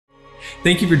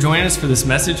Thank you for joining us for this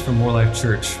message from More Life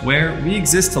Church, where we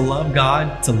exist to love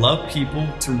God, to love people,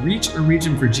 to reach a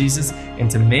region for Jesus, and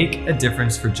to make a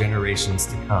difference for generations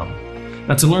to come.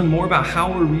 Now, to learn more about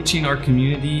how we're reaching our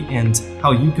community and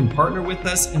how you can partner with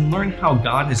us and learn how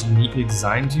God has uniquely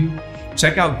designed you,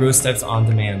 check out Grow Steps On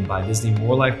Demand by visiting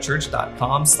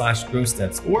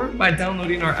morelifechurch.com/growsteps or by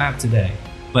downloading our app today.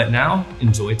 But now,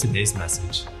 enjoy today's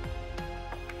message.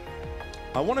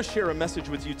 I want to share a message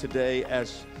with you today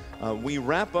as we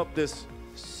wrap up this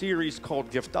series called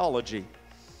Giftology.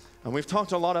 And we've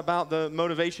talked a lot about the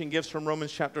motivation gifts from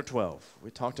Romans chapter 12.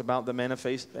 We talked about the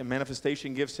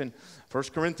manifestation gifts in 1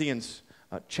 Corinthians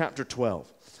chapter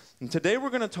 12. And today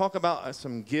we're going to talk about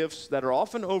some gifts that are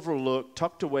often overlooked,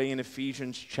 tucked away in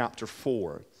Ephesians chapter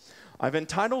 4. I've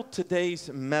entitled today's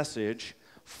message,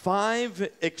 5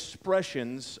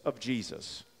 Expressions of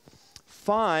Jesus.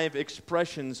 5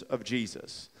 Expressions of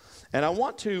Jesus. And I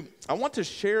want to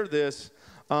share this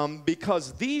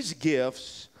because these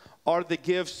gifts are the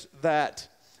gifts that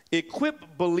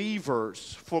equip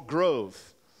believers for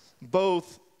growth,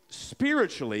 both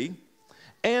spiritually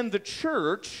and the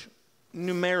church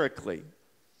numerically.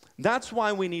 That's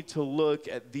why we need to look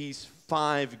at these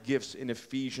 5 gifts in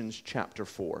Ephesians chapter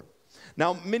 4.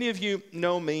 Now, many of you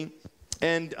know me,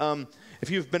 and if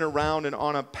you've been around and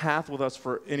on a path with us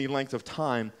for any length of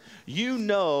time, you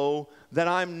know that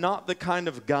I'm not the kind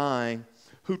of guy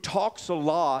who talks a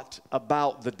lot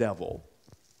about the devil.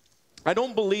 I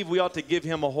don't believe we ought to give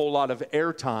him a whole lot of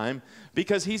airtime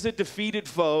because he's a defeated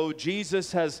foe.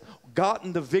 Jesus has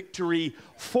gotten the victory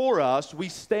for us. We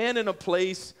stand in a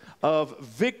place of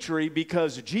victory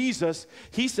because Jesus,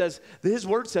 he says, his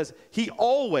word says, he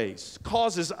always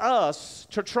causes us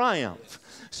to triumph.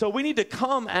 So we need to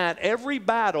come at every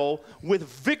battle with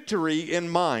victory in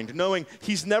mind, knowing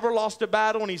he's never lost a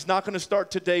battle and he's not going to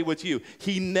start today with you.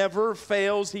 He never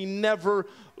fails. He never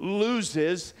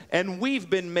loses. And we've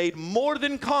been made more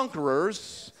than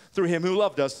conquerors through him who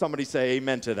loved us. Somebody say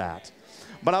amen to that.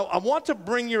 But I want to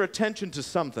bring your attention to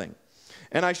something.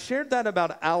 And I shared that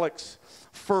about Alex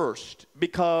first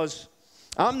because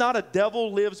I'm not a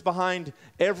devil lives behind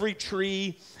every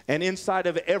tree and inside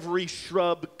of every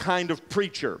shrub kind of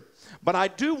preacher. But I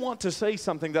do want to say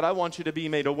something that I want you to be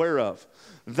made aware of.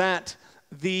 That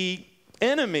the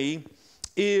enemy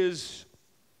is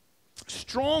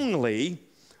strongly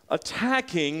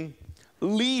attacking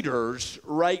leaders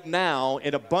right now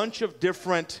in a bunch of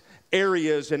different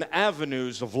areas and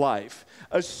avenues of life,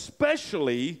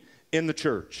 especially in the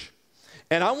church.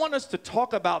 And I want us to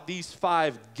talk about these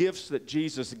 5 gifts that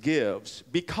Jesus gives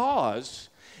because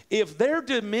if they're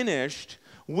diminished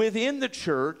within the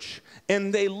church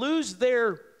and they lose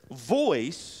their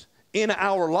voice in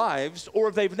our lives, or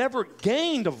if they've never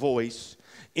gained a voice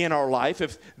in our life,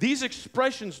 if these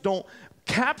expressions don't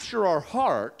capture our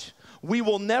heart, we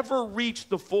will never reach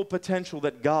the full potential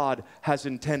that God has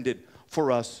intended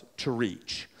for us to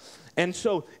reach. And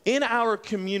so in our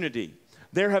community,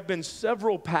 there have been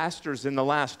several pastors in the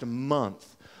last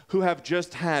month who have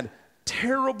just had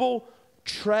terrible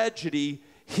tragedy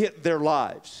hit their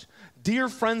lives. Dear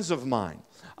friends of mine,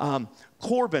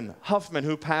 Corbin Huffman,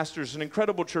 who pastors an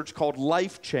incredible church called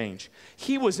Life Change,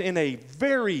 he was in a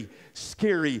very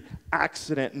scary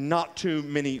accident not too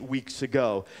many weeks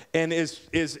ago. And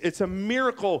it's a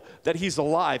miracle that he's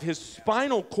alive. His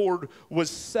spinal cord was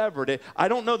severed. I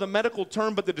don't know the medical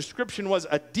term, but the description was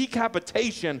a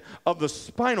decapitation of the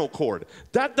spinal cord.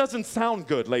 That doesn't sound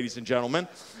good, ladies and gentlemen.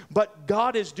 But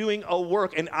God is doing a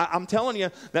work, and I'm telling you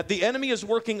that the enemy is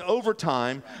working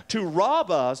overtime to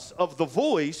rob us of the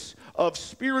voice of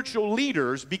spiritual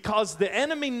leaders because the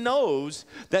enemy knows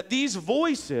that these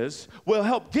voices will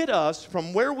help get us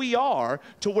from where we are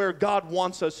to where God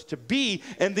wants us to be.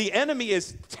 And the enemy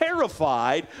is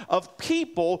terrified of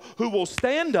people who will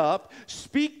stand up,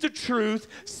 speak the truth,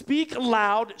 speak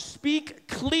loud, speak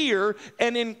clear,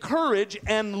 and encourage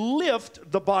and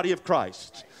lift the body of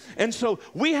Christ. And so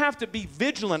we have to be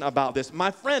vigilant about this. My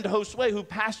friend Josue, who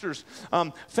pastors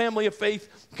Family of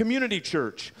Faith Community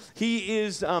Church, he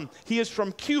is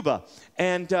from Cuba,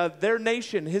 and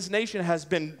his nation has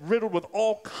been riddled with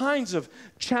all kinds of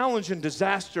challenge and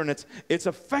disaster, and it's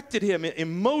affected him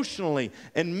emotionally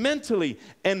and mentally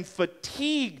and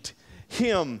fatigued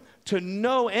him to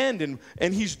no end,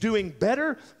 and he's doing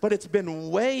better, but it's been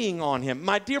weighing on him.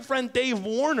 My dear friend Dave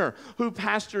Warner, who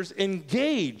pastors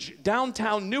Engage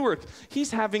downtown Newark,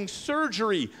 he's having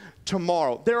surgery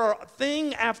tomorrow. There are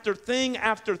thing after thing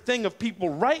after thing of people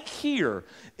right here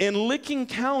in Licking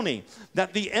County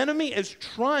that the enemy is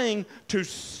trying to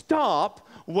stop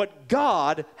what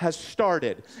God has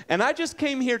started. And I just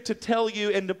came here to tell you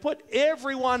and to put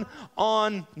everyone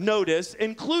on notice,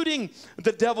 including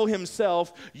the devil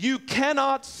himself, you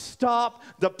cannot stop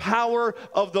the power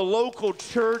of the local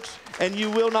church, and you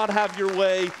will not have your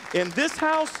way in this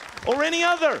house or any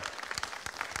other.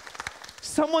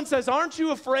 Someone says, aren't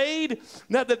you afraid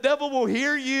that the devil will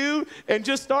hear you and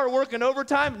just start working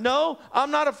overtime? No,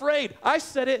 I'm not afraid. I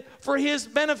said it for his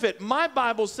benefit. My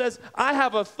Bible says I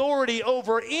have authority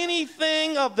over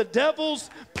anything of the devil's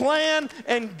plan,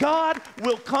 and God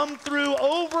will come through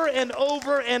over and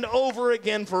over and over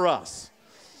again for us.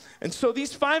 And so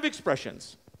these 5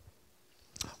 expressions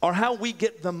are how we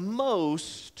get the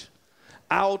most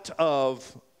out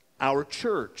of our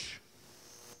church.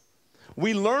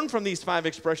 We learn from these 5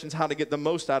 expressions how to get the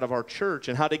most out of our church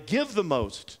and how to give the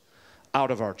most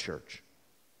out of our church.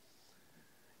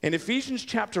 In Ephesians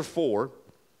chapter 4,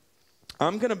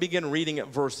 I'm going to begin reading at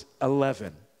verse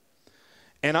 11.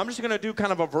 And I'm just going to do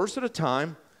kind of a verse at a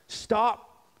time,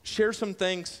 stop, share some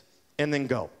things, and then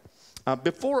go.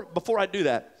 Before I do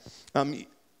that,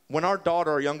 when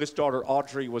our youngest daughter,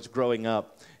 Audrey, was growing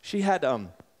up,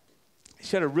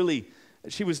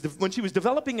 when she was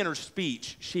developing in her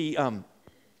speech, she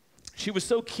was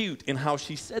so cute in how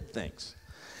she said things.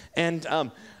 And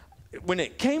when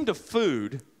it came to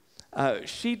food,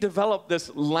 she developed this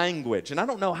language. And I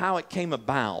don't know how it came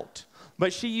about,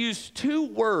 but she used 2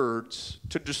 words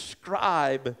to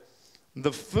describe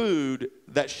the food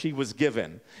that she was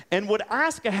given and would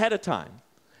ask ahead of time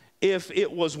if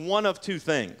it was one of 2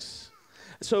 things.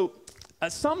 So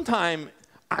sometime,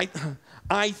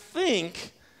 I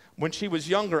think, when she was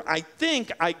younger, I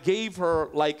think I gave her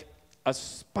like a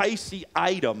spicy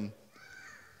item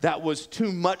that was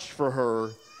too much for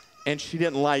her, and she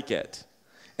didn't like it.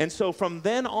 And so from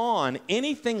then on,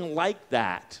 anything like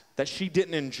that she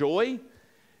didn't enjoy,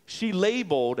 she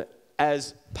labeled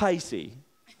as Piscy.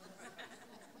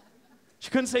 She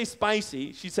couldn't say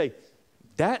spicy. She'd say,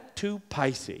 that too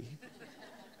Piscy.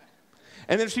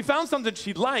 And then if she found something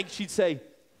she liked, she'd say,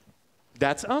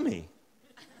 that's ummy.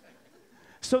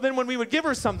 So then when we would give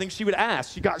her something, she would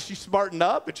ask. She smartened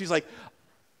up, and she's like,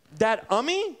 that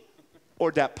ummy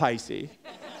or that Piscy?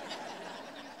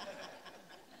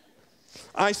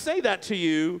 I say that to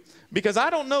you because I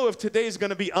don't know if today's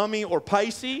going to be ummy or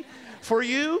Piscy for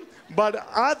you, but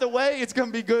either way, it's going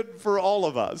to be good for all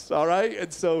of us, all right?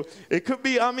 And so it could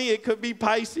be ummy, it could be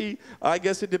Piscy. I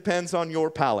guess it depends on your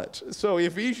palate. So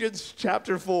Ephesians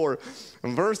chapter 4,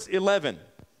 verse 11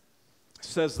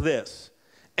 says this.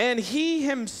 And he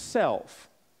himself,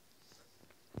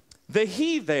 the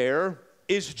he there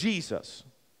is Jesus.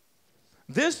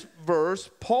 This verse,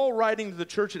 Paul writing to the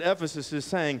church at Ephesus is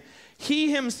saying,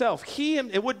 he himself,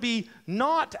 it would be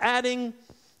not adding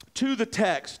to the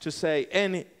text to say,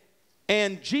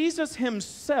 and Jesus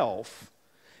himself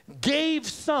gave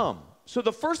some. So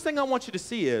the first thing I want you to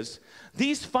see is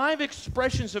these 5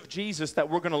 expressions of Jesus that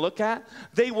we're going to look at,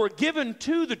 they were given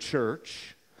to the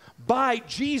church by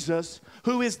Jesus,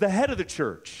 who is the head of the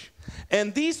church.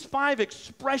 And these 5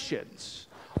 expressions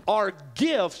are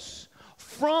gifts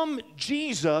from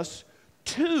Jesus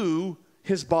to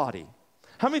his body.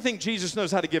 How many think Jesus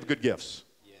knows how to give good gifts?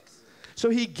 Yes. So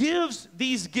he gives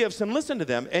these gifts, and listen to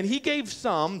them, and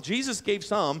Jesus gave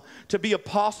some to be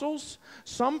apostles,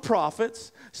 some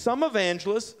prophets, some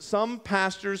evangelists, some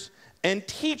pastors, and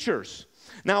teachers.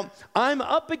 Now, I'm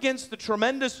up against the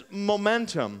tremendous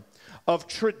momentum of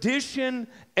tradition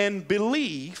and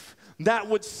belief that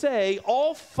would say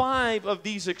all 5 of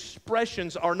these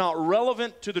expressions are not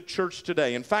relevant to the church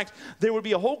today. In fact, there would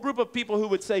be a whole group of people who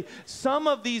would say some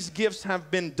of these gifts have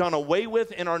been done away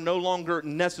with and are no longer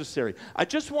necessary. I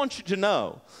just want you to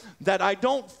know that I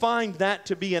don't find that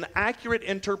to be an accurate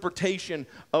interpretation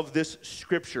of this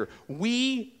scripture.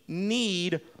 We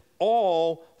need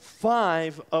all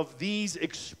 5 of these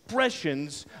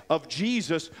expressions of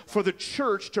Jesus for the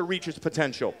church to reach its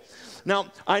potential.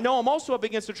 Now, I know I'm also up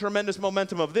against a tremendous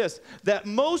momentum of this, that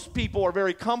most people are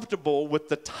very comfortable with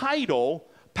the title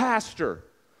pastor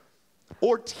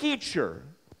or teacher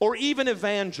or even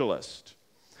evangelist.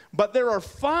 But there are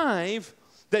 5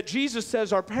 that Jesus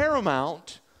says are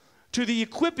paramount to the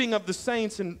equipping of the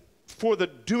saints and for the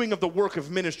doing of the work of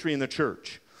ministry in the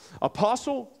church.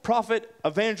 Apostle, prophet,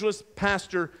 evangelist,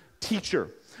 pastor,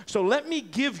 teacher. So let me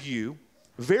give you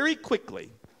very quickly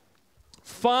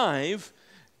 5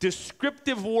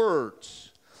 descriptive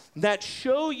words that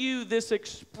show you this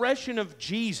expression of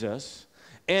Jesus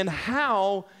and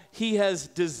how he has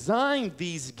designed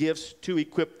these gifts to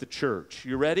equip the church.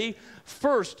 You ready?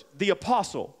 First, the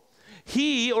apostle.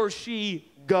 He or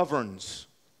she governs.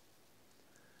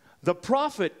 The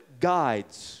prophet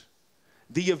guides,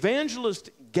 the evangelist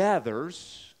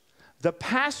gathers, the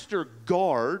pastor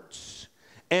guards,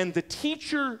 and the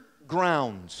teacher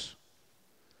grounds.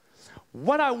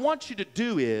 What I want you to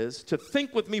do is to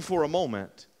think with me for a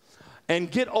moment and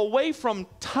get away from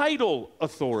title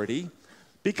authority,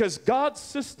 because God's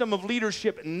system of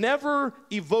leadership never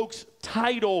evokes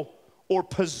title or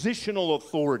positional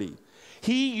authority.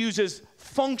 He uses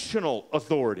functional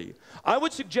authority. I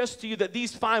would suggest to you that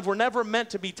these 5 were never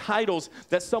meant to be titles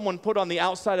that someone put on the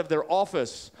outside of their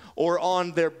office or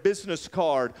on their business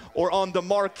card or on the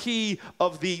marquee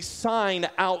of the sign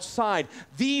outside.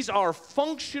 These are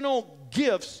functional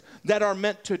gifts that are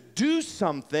meant to do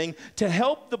something to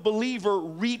help the believer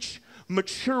reach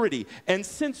maturity. And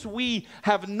since we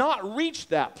have not reached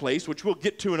that place, which we'll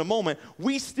get to in a moment,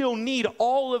 we still need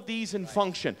all of these in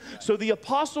function. So the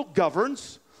apostle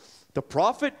governs, the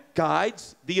prophet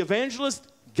guides, the evangelist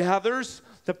gathers,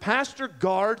 the pastor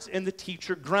guards, and the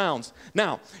teacher grounds.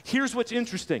 Now, here's what's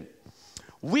interesting.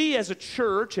 We as a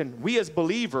church and we as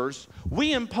believers,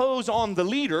 we impose on the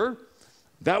leader,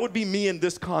 that would be me in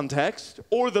this context,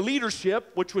 or the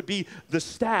leadership, which would be the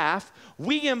staff,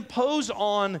 we impose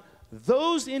on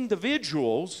those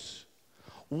individuals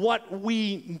what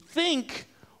we think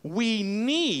we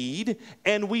need,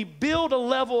 and we build a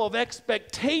level of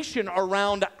expectation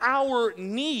around our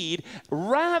need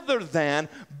rather than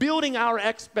building our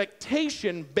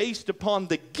expectation based upon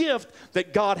the gift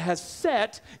that God has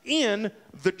set in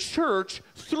the church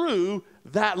through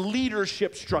that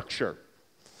leadership structure.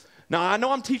 Now, I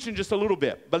know I'm teaching just a little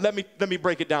bit, but let me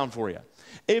break it down for you.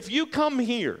 If you come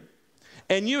here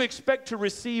and you expect to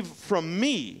receive from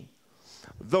me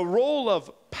the role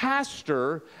of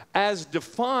pastor as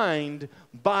defined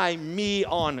by me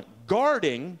on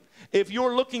guarding, if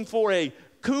you're looking for a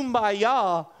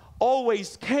kumbaya,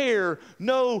 always care,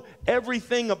 know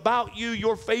everything about you,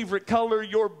 your favorite color,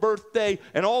 your birthday,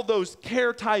 and all those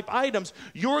care type items,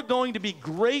 you're going to be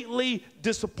greatly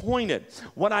disappointed.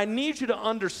 What I need you to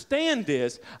understand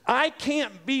is I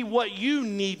can't be what you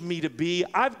need me to be.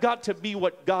 I've got to be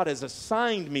what God has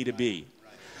assigned me to be.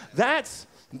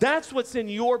 That's what's in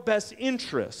your best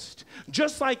interest.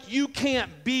 Just like you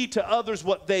can't be to others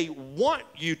what they want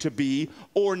you to be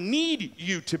or need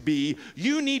you to be,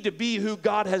 you need to be who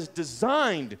God has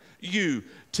designed you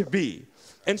to be.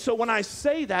 And so when I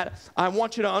say that, I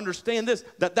want you to understand this,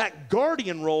 that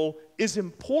guardian role is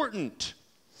important.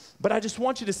 But I just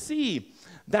want you to see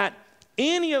that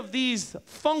any of these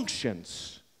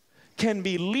functions can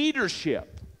be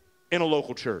leadership in a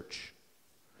local church.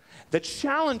 The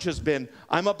challenge has been,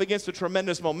 I'm up against a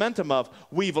tremendous momentum of,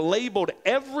 we've labeled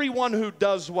everyone who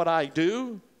does what I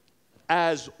do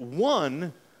as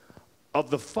one of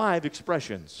the 5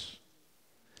 expressions.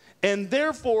 And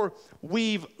therefore,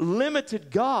 we've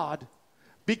limited God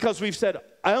because we've said,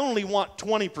 I only want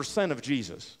 20% of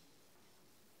Jesus.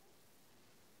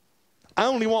 I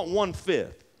only want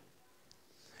 1/5.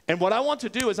 And what I want to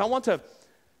do is I want to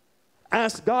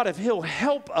ask God if He'll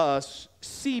help us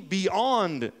see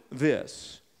beyond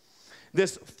this.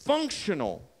 This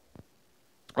functional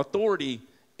authority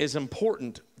is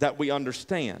important that we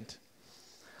understand.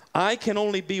 I can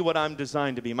only be what I'm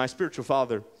designed to be. My spiritual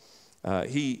father,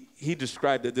 he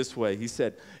described it this way. He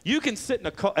said, you can sit in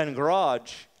a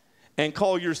garage and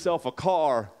call yourself a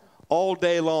car all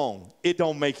day long. It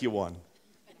don't make you one.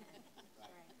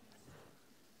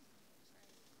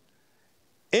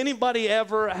 Anybody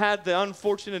ever had the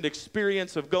unfortunate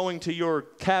experience of going to your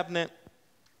cabinet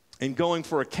and going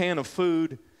for a can of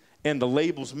food and the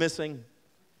label's missing?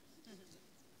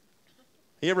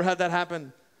 You ever had that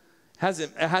happen?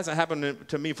 It hasn't happened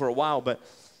to me for a while, but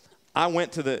I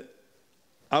went to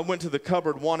the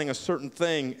cupboard wanting a certain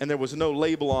thing and there was no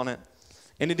label on it.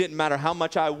 And it didn't matter how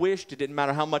much I wished. It didn't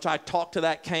matter how much I talked to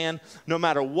that can. No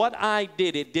matter what I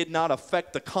did, it did not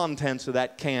affect the contents of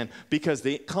that can because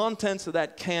the contents of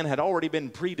that can had already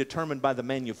been predetermined by the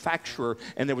manufacturer,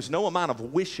 and there was no amount of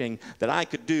wishing that I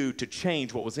could do to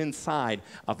change what was inside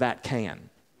of that can.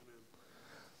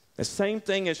 The same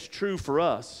thing is true for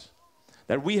us,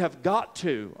 that we have got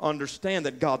to understand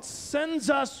that God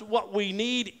sends us what we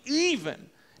need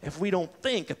even if we don't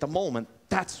think at the moment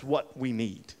that's what we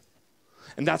need.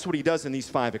 And that's what He does in these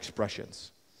 5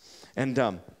 expressions. And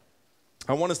I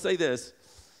want to say this.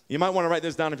 You might want to write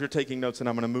this down if you're taking notes, and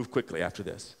I'm going to move quickly after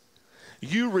this.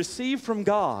 You receive from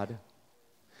God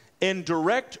in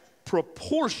direct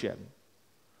proportion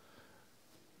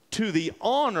to the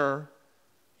honor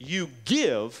you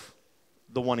give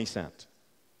the one He sent.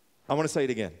 I want to say it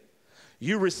again.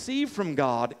 You receive from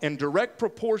God in direct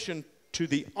proportion to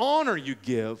the honor you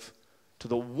give to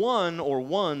the one or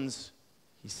ones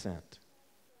He sent.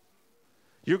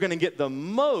 You're going to get the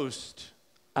most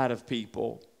out of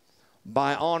people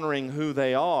by honoring who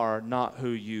they are, not who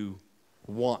you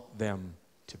want them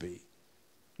to be.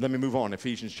 Let me move on.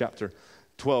 Ephesians chapter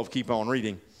 12, keep on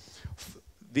reading.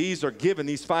 These are given,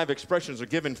 these 5 expressions are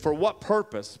given for what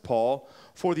purpose, Paul?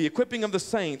 For the equipping of the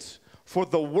saints, for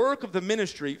the work of the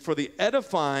ministry, for the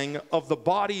edifying of the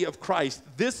body of Christ.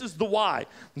 This is the why.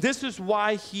 This is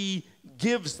why he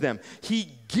gives them.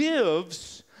 He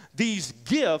gives these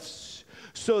gifts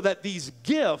so that these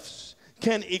gifts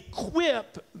can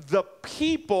equip the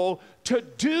people to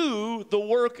do the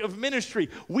work of ministry.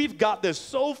 We've got this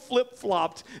so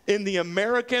flip-flopped in the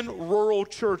American rural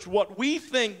church. What we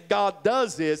think God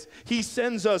does is he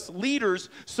sends us leaders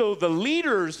so the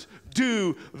leaders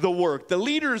do the work. The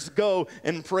leaders go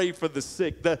and pray for the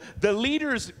sick. The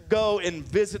leaders go and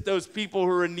visit those people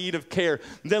who are in need of care.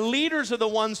 The leaders are the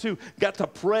ones who got to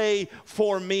pray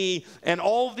for me and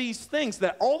all these things.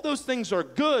 That all those things are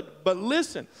good, but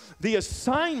listen, the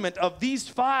assignment of these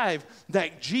 5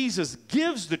 that Jesus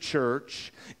gives the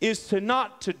church is to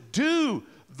not to do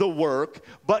the work,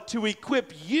 but to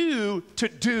equip you to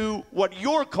do what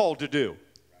you're called to do.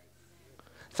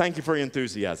 Thank you for your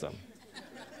enthusiasm.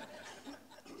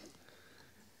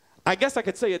 I guess I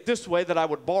could say it this way that I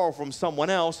would borrow from someone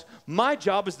else. My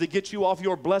job is to get you off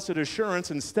your blessed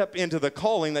assurance and step into the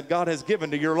calling that God has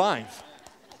given to your life.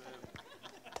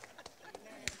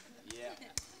 Yeah.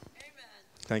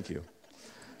 Thank you.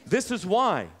 This is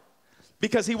why.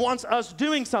 Because he wants us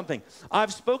doing something.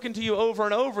 I've spoken to you over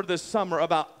and over this summer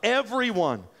about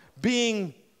everyone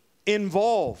being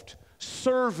involved,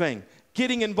 serving,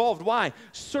 getting involved. Why?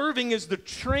 Serving is the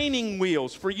training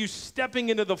wheels for you stepping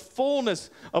into the fullness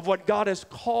of what God has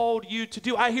called you to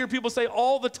do. I hear people say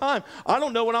all the time, I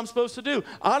don't know what I'm supposed to do.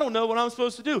 I don't know what I'm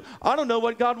supposed to do. I don't know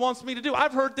what God wants me to do.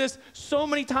 I've heard this so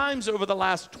many times over the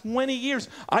last 20 years.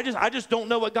 I just don't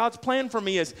know what God's plan for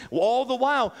me is. All the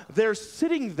while, they're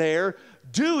sitting there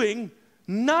doing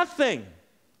nothing.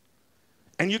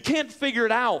 And you can't figure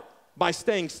it out by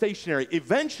staying stationary.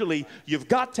 Eventually, you've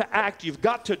got to act, you've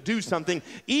got to do something.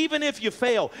 Even if you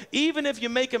fail, even if you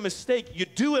make a mistake, you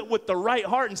do it with the right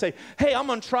heart and say, hey, I'm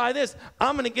going to try this.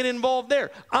 I'm going to get involved there.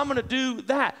 I'm going to do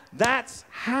that. That's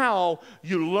how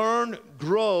you learn,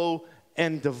 grow,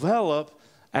 and develop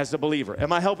as a believer.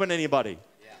 Am I helping anybody?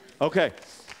 Yeah. Okay.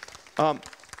 I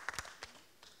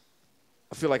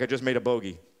feel like I just made a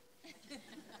bogey.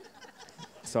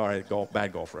 Sorry,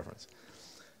 bad golf reference.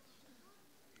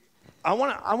 I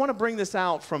want to bring this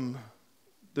out from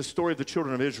the story of the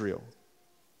children of Israel.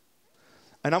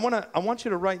 And I want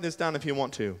you to write this down if you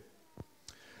want to.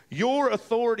 Your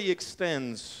authority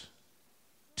extends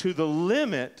to the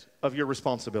limit of your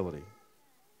responsibility.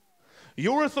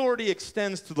 Your authority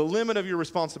extends to the limit of your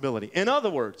responsibility. In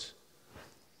other words,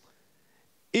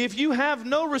 if you have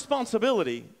no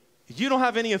responsibility, you don't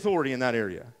have any authority in that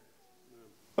area.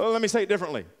 Well, let me say it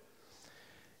differently.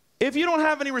 If you don't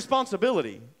have any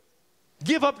responsibility,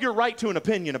 give up your right to an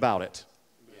opinion about it.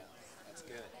 Yeah, that's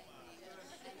good.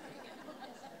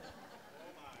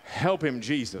 Help him,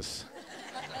 Jesus.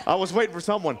 I was waiting for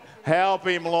someone. Help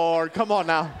him, Lord. Come on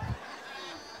now.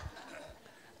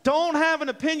 Don't have an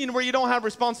opinion where you don't have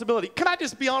responsibility. Can I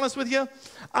just be honest with you?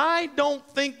 I don't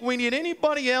think we need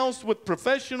anybody else with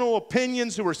professional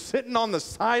opinions who are sitting on the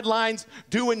sidelines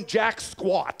doing jack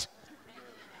squat.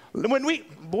 When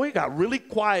it got really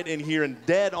quiet in here and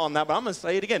dead on that, but I'm going to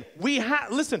say it again.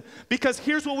 Listen, because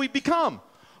here's what we become.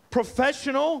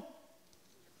 Professional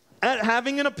at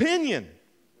having an opinion.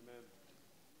 Amen.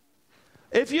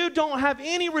 If you don't have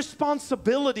any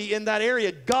responsibility in that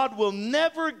area, God will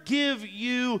never give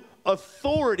you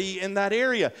authority in that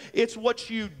area. It's what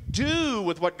you do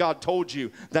with what God told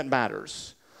you that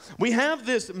matters. We have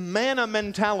this manna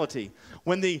mentality.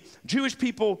 When the Jewish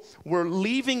people were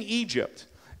leaving Egypt,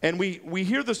 and we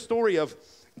hear the story of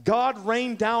God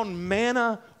rained down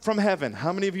manna from heaven.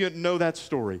 How many of you know that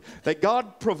story? That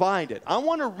God provided. I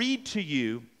want to read to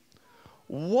you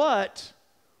what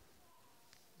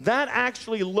that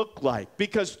actually looked like.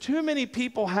 Because too many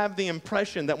people have the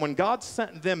impression that when God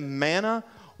sent them manna,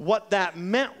 what that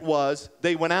meant was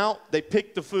they went out, they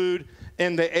picked the food,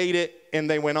 and they ate it, and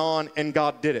they went on, and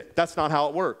God did it. That's not how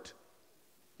it worked.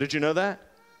 Did you know that?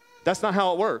 That's not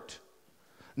how it worked.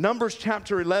 Numbers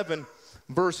chapter 11,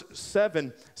 verse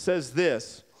 7 says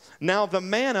this. Now the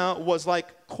manna was like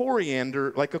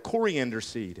a coriander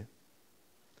seed,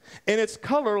 and its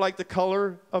color like the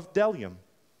color of bdellium.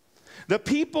 The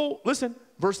people, listen,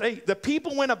 verse 8, the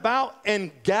people went about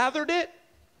and gathered it.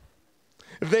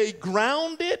 They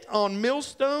ground it on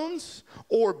millstones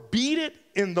or beat it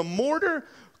in the mortar,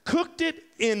 cooked it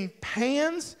in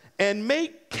pans, and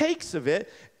make cakes of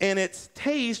it, and its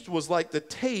taste was like the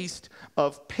taste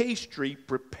of pastry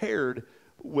prepared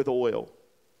with oil.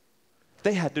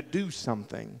 They had to do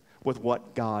something with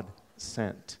what God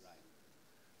sent.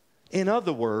 In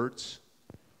other words,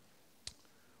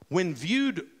 when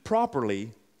viewed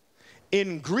properly,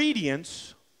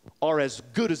 ingredients are as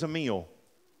good as a meal,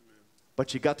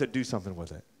 but you got to do something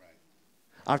with it.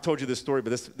 I've told you this story,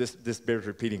 but this bears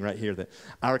repeating right here, that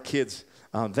our kids,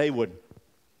 they would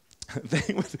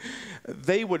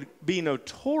be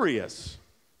notorious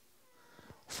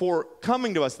for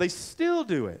coming to us. They still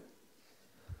do it.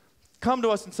 Come to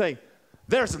us and say,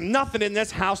 there's nothing in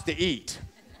this house to eat.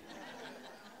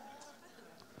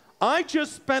 I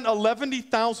just spent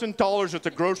 $11,000 at the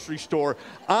grocery store.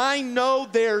 I know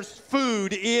there's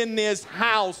food in this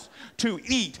house to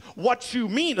eat. What you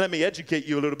mean, let me educate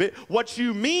you a little bit. What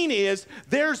you mean is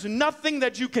there's nothing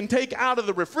that you can take out of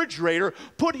the refrigerator,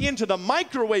 put into the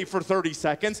microwave for 30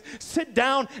 seconds, sit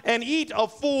down and eat a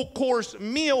full course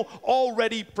meal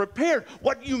already prepared.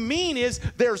 What you mean is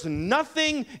there's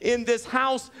nothing in this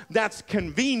house that's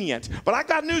convenient. But I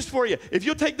got news for you. If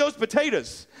you'll take those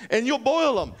potatoes and you'll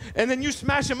boil them, and then you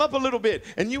smash them up a little bit,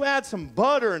 and you add some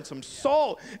butter and some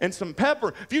salt and some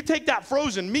pepper. If you take that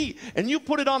frozen meat and you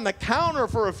put it on the counter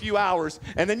for a few hours,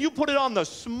 and then you put it on the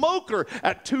smoker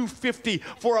at 250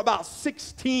 for about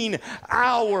 16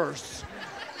 hours,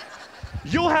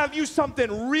 you'll have you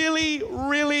something really,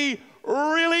 really,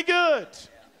 really good.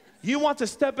 You want to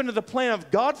step into the plan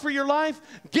of God for your life?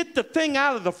 Get the thing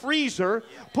out of the freezer,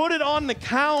 put it on the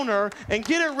counter, and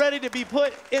get it ready to be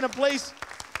put in a place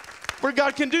where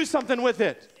God can do something with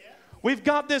it. We've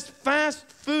got this fast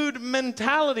food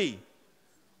mentality.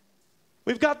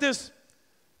 We've got this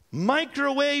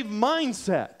microwave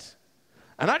mindset.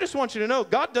 And I just want you to know,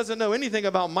 God doesn't know anything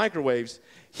about microwaves.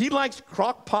 He likes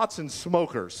crock pots and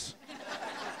smokers.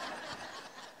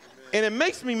 And it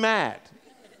makes me mad.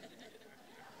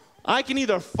 I can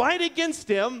either fight against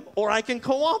him or I can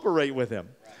cooperate with him.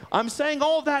 I'm saying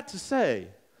all that to say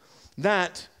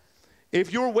that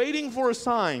if you're waiting for a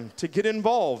sign to get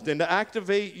involved and to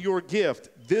activate your gift,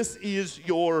 this is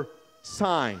your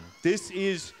sign. This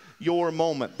is your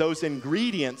moment. Those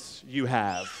ingredients you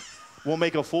have will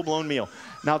make a full-blown meal.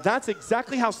 Now, that's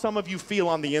exactly how some of you feel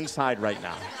on the inside right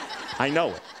now. I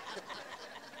know it.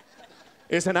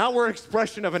 It's an outward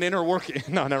expression of an inner working.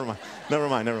 No, never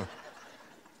mind.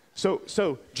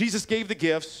 So Jesus gave the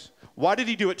gifts. Why did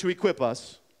he do it? To equip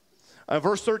us.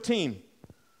 Verse 13.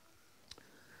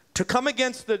 To come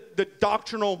against the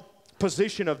doctrinal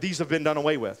position of these have been done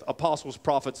away with. Apostles,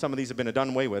 prophets, some of these have been done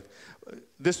away with.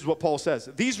 This is what Paul says.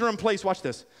 These are in place, watch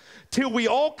this, till we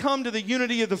all come to the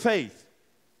unity of the faith.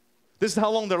 This is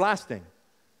how long they're lasting.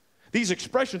 These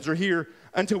expressions are here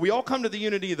until we all come to the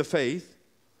unity of the faith,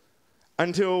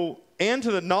 and to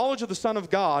the knowledge of the Son of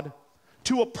God,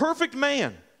 to a perfect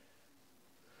man,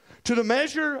 to the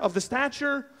measure of the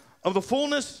stature of the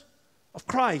fullness of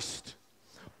Christ.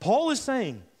 Paul is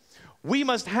saying, we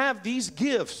must have these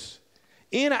gifts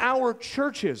in our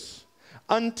churches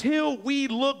until we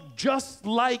look just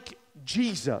like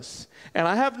Jesus. And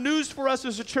I have news for us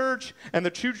as a church and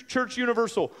the Church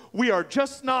Universal. We are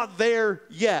just not there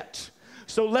yet.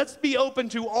 So let's be open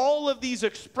to all of these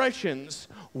expressions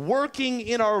working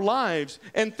in our lives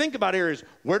and think about areas.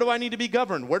 Where do I need to be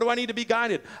governed? Where do I need to be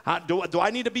guided? Do I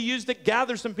need to be used to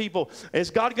gather some people?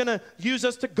 Is God going to use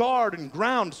us to guard and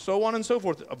ground, so on and so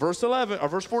forth? Verse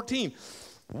 14.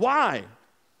 Why?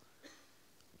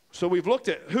 So we've looked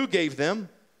at who gave them,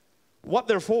 what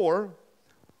they're for,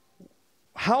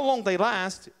 how long they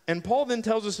last, and Paul then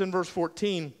tells us in verse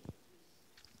 14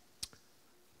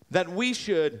 that we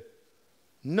should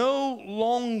no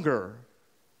longer,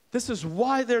 this is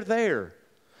why they're there.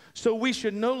 So we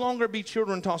should no longer be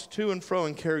children tossed to and fro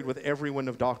and carried with every wind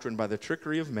of doctrine by the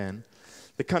trickery of men,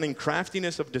 the cunning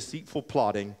craftiness of deceitful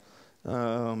plotting.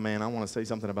 Oh man, I want to say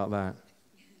something about that.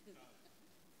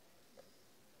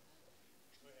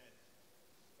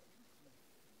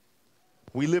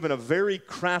 We live in a very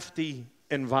crafty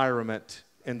environment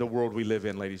in the world we live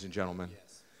in, ladies and gentlemen.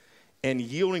 Yes. And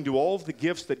yielding to all of the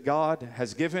gifts that God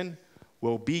has given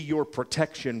will be your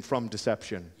protection from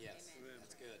deception. Yes,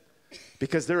 that's good.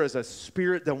 Because there is a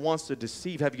spirit that wants to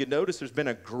deceive. Have you noticed there's been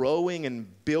a growing and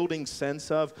building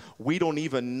sense of we don't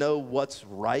even know what's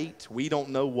right. We don't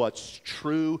know what's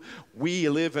true. We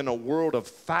live in a world of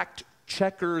fact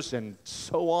checkers and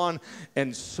so on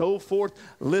and so forth.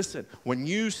 Listen, when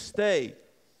you stay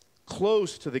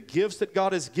close to the gifts that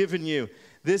God has given you,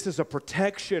 this is a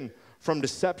protection from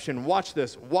deception. Watch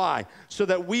this. Why? So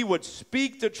that we would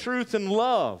speak the truth in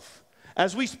love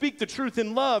As we speak the truth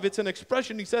in love, it's an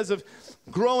expression, he says, of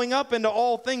growing up into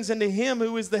all things into him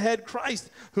who is the head, Christ,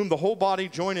 whom the whole body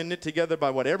joined and knit together by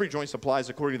what every joint supplies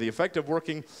according to the effective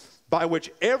working by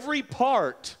which every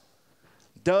part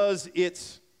does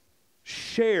its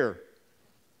share.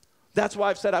 That's why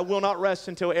I've said I will not rest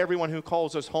until everyone who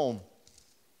calls us home,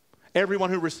 everyone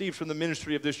who receives from the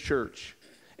ministry of this church,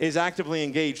 is actively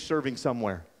engaged serving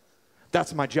somewhere.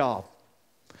 That's my job.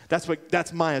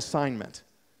 That's my assignment.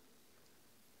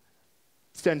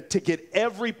 And to get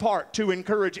every part, to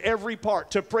encourage every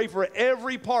part, to pray for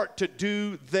every part to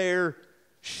do their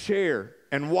share.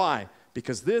 And why?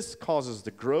 Because this causes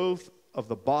the growth of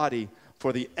the body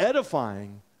for the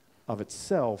edifying of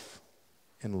itself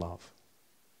in love.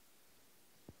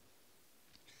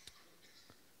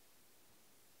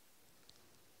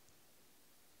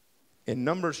 In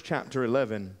Numbers chapter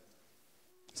 11,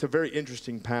 it's a very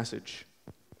interesting passage.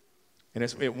 And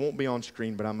it won't be on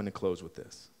screen, but I'm going to close with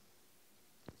this.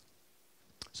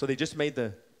 So they just made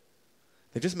the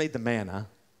manna,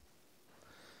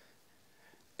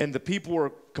 and the people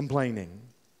were complaining.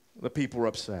 The people were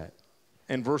upset.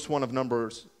 And verse 1 of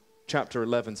Numbers chapter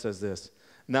 11 says this: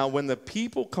 Now when the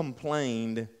people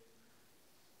complained,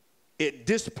 it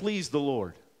displeased the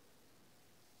Lord.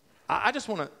 I just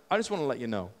want to let you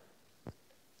know,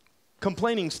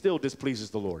 complaining still displeases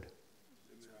the Lord.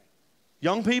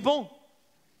 Young people,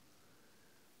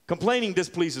 complaining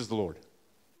displeases the Lord.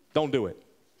 Don't do it.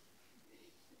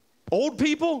 Old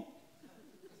people,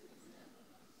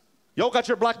 y'all got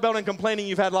your black belt in complaining.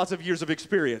 You've had lots of years of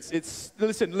experience.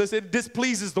 Listen, it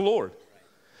displeases the Lord.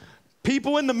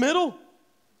 People in the middle,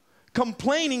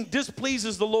 complaining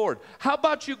displeases the Lord. How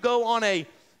about you go on a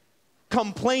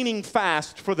complaining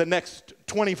fast for the next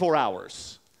 24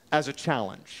 hours as a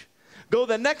challenge? Go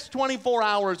the next 24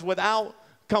 hours without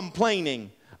complaining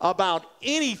about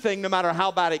anything, no matter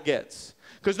how bad it gets.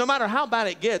 Because no matter how bad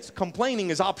it gets, complaining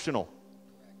is optional.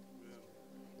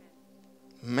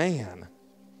 Man.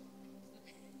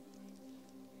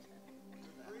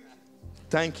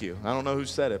 Thank you. I don't know who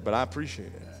said it, but I appreciate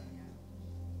it.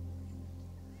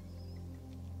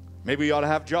 Maybe we ought to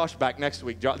have Josh back next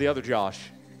week, the other Josh.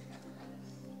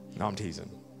 No, I'm teasing.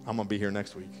 I'm going to be here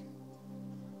next week.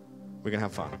 We're going to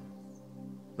have fun.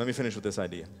 Let me finish with this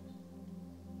idea.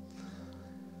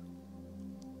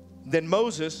 Then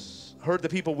Moses heard the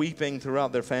people weeping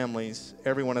throughout their families,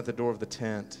 everyone at the door of the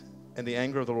tent, and the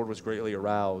anger of the Lord was greatly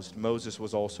aroused. Moses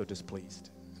was also displeased.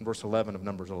 In verse 11 of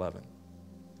Numbers 11.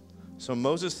 So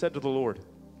Moses said to the Lord,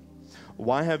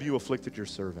 why have you afflicted your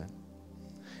servant?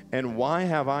 And why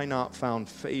have I not found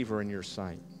favor in your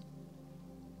sight?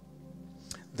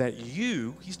 That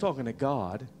you, he's talking to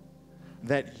God,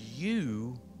 that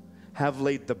you have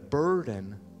laid the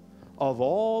burden of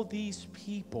all these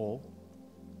people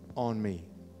on me.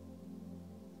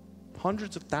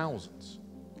 Hundreds of thousands.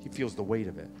 He feels the weight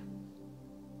of it.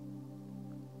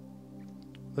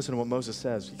 Listen to what Moses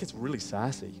says. He gets really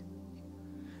sassy.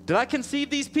 Did I conceive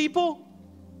these people?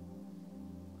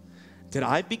 Did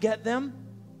I beget them?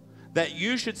 That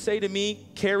you should say to me,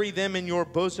 carry them in your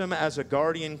bosom as a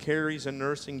guardian carries a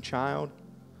nursing child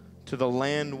to the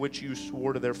land which you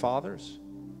swore to their fathers?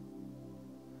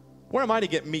 Where am I to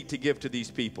get meat to give to these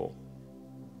people?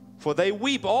 For they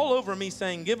weep all over me,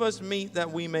 saying, give us meat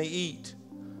that we may eat.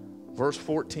 Verse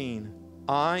 14,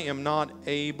 I am not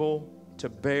able to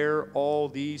bear all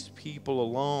these people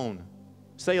alone.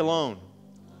 Say alone.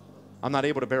 I'm not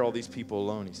able to bear all these people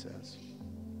alone, he says,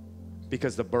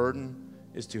 because the burden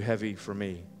is too heavy for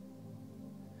me.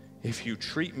 If you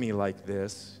treat me like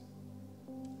this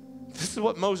is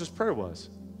what Moses' prayer was.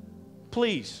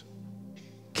 Please,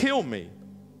 kill me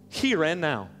here and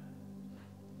now.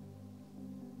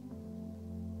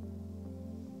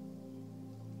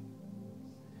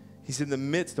 He's in the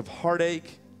midst of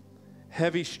heartache,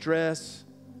 heavy stress,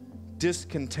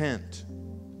 discontent.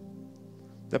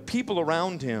 The people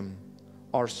around him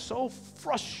are so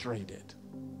frustrated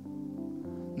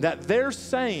that they're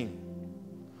saying,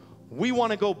 we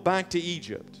want to go back to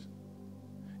Egypt.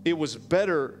 It was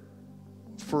better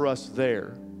for us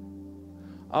there.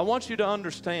 I want you to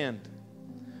understand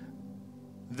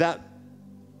that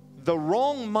the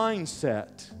wrong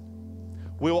mindset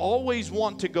will always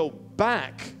want to go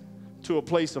back to a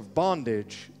place of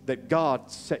bondage that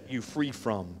God set you free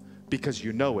from because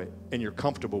you know it and you're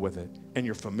comfortable with it and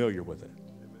you're familiar with it.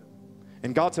 Amen.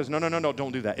 And God says, no,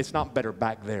 don't do that. It's not better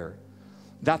back there.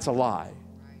 That's a lie.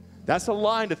 That's a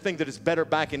lie to think that it's better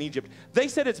back in Egypt. They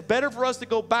said it's better for us to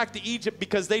go back to Egypt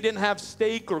because they didn't have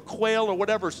steak or quail or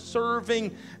whatever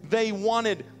serving they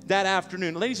wanted that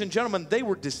afternoon. Ladies and gentlemen, they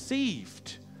were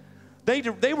deceived.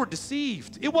 They were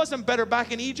deceived. It wasn't better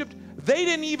back in Egypt. They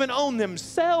didn't even own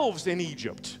themselves in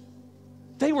Egypt.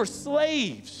 They were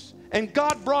slaves, and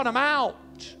God brought them out.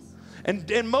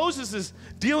 And Moses is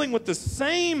dealing with the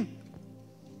same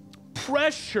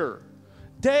pressure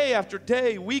day after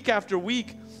day, week after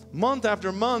week, month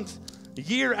after month,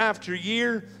 year after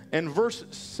year. And verse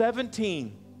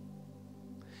 17,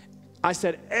 I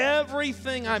said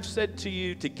everything I've said to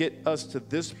you to get us to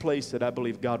this place that I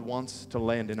believe God wants to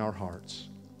land in our hearts.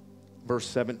 Verse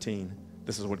 17,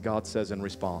 this is what God says in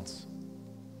response.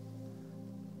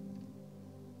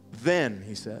 Then,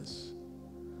 he says,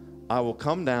 I will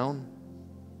come down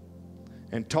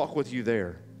and talk with you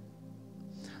there.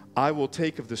 I will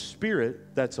take of the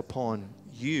Spirit that's upon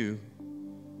you,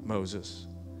 Moses,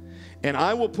 and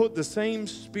I will put the same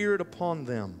Spirit upon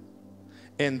them,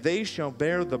 and they shall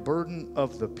bear the burden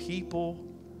of the people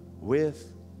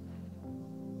with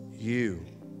you,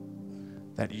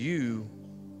 that you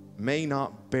may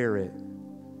not bear it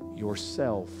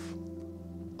yourself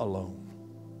alone.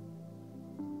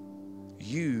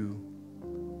 You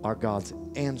are God's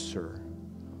answer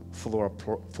for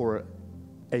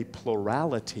a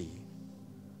plurality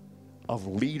of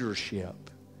leadership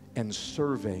and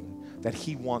serving that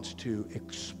he wants to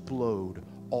explode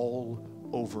all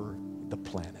over the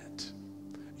planet.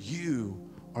 You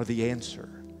are the answer.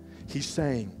 He's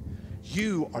saying,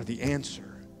 you are the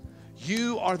answer.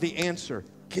 You are the answer.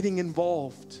 Getting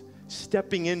involved,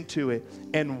 stepping into it,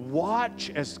 and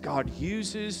watch as God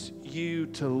uses you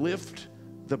to lift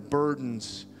the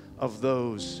burdens of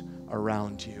those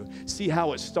around you. See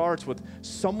how it starts with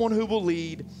someone who will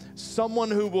lead,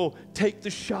 someone who will take the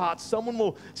shot, someone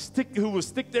who will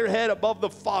stick their head above the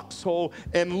foxhole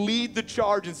and lead the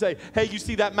charge and say, hey, you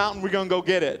see that mountain? We're going to go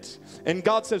get it. And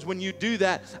God says, when you do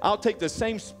that, I'll take the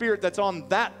same spirit that's on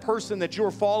that person that you're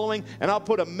following, and I'll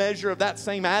put a measure of that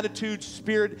same attitude,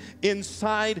 spirit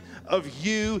inside of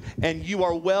you, and you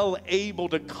are well able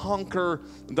to conquer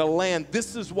the land.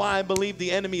 This is why I believe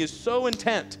the enemy is so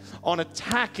intent on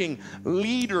attacking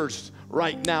leaders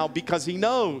right now, because he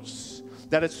knows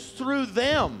that it's through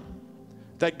them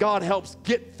that God helps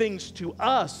get things to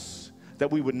us that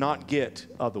we would not get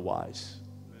otherwise.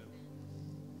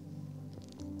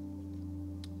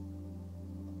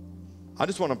 I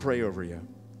just want to pray over you.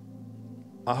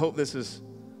 I hope that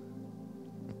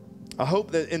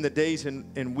in the days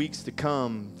and weeks to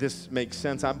come, this makes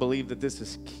sense. I believe that this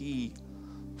is key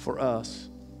for us.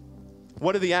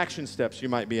 What are the action steps, you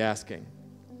might be asking?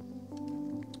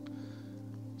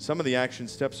 Some of the action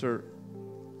steps are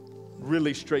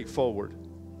really straightforward.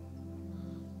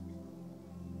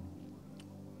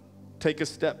 Take a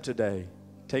step today.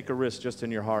 Take a risk just in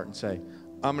your heart and say,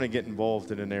 I'm going to get involved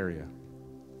in an area.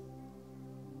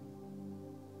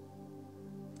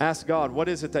 Ask God, what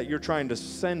is it that you're trying to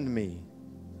send me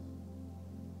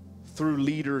through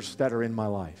leaders that are in my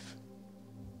life?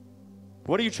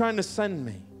 What are you trying to send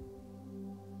me?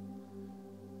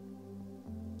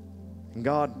 And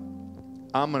God,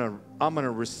 I'm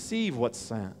gonna receive what's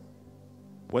sent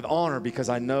with honor, because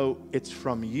I know it's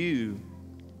from you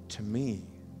to me.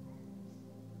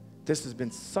 This has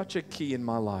been such a key in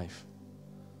my life.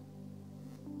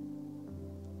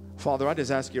 Father, I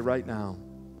just ask you right now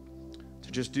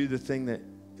to just do the thing that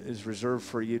is reserved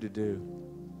for you to do.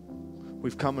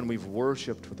 We've come and we've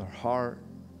worshiped with our heart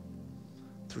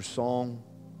through song.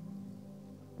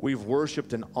 We've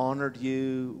worshiped and honored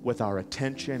you with our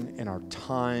attention and our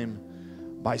time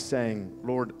by saying,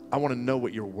 Lord, I want to know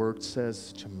what your word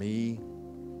says to me.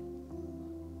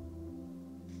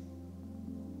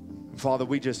 Father,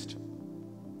 we just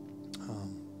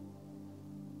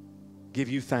give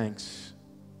you thanks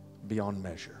beyond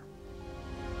measure.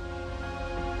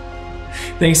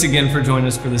 Thanks again for joining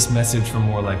us for this message from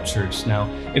More Life Church. Now,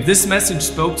 if this message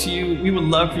spoke to you, we would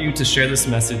love for you to share this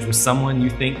message with someone you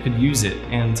think could use it.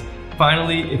 And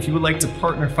finally, if you would like to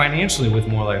partner financially with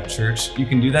More Life Church, you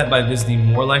can do that by visiting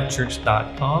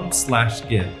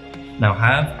morelifechurch.com/give. Now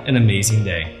have an amazing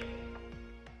day.